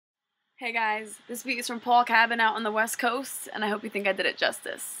Hey guys, this beat is from Paul Cabin out on the West Coast, and I hope you think I did it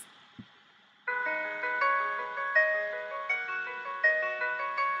justice.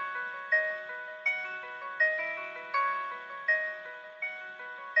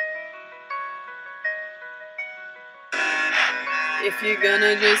 If you're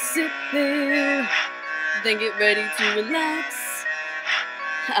gonna just sit there, then get ready to relax.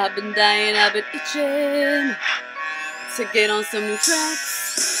 I've been dying, I've been itching to get on some new tracks.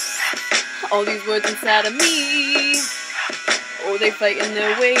 All these words inside of me, oh, they fighting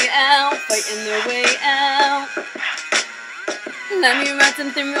their way out, fighting their way out. Let me write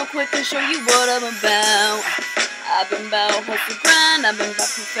something real quick to show you what I'm about. I've been about hustle grind, I've been about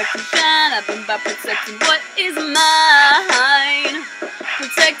perfect and shine, I've been about protecting what is mine,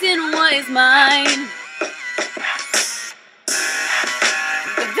 protecting what is mine.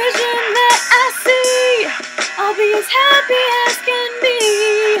 The vision that I see, I'll be as happy as can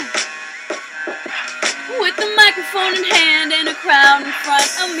be. With the microphone in hand and a crowd in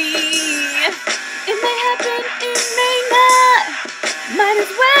front of me. It may happen, it may not. Might as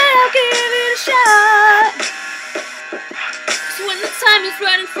well give it a shot. So when the time is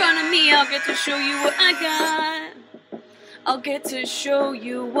right in front of me, I'll get to show you what I got. I'll get to show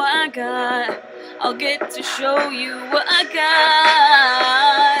you what I got. I'll get to show you what I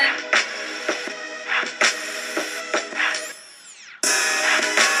got.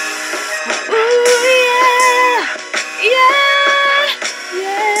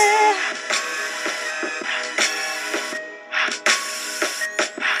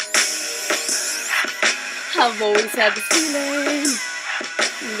 I've always had this feeling,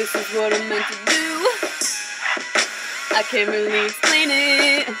 this is what I'm meant to do. I can't really explain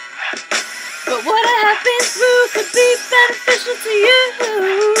it, but what I have been through could be beneficial to you.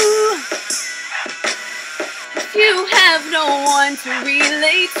 If you have no one to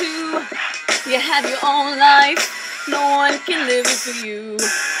relate to, you have your own life, no one can live it for you.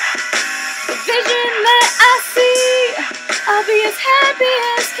 The vision that I see, I'll be as happy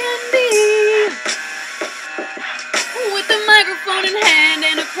as can be. With the microphone in hand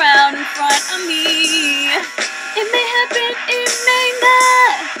and a crowd in front of me. It may happen, it may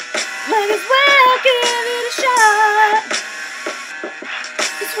not. Might as well give it a shot.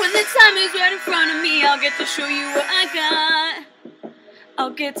 'Cause when the time is right in front of me, I'll get to show you what I got.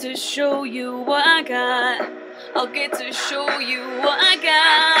 I'll get to show you what I got. I'll get to show you what I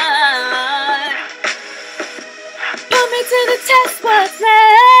got. Put me to the test, what's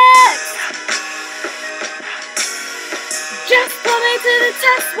next? Just put me to the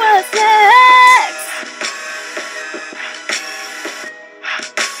test, what's next?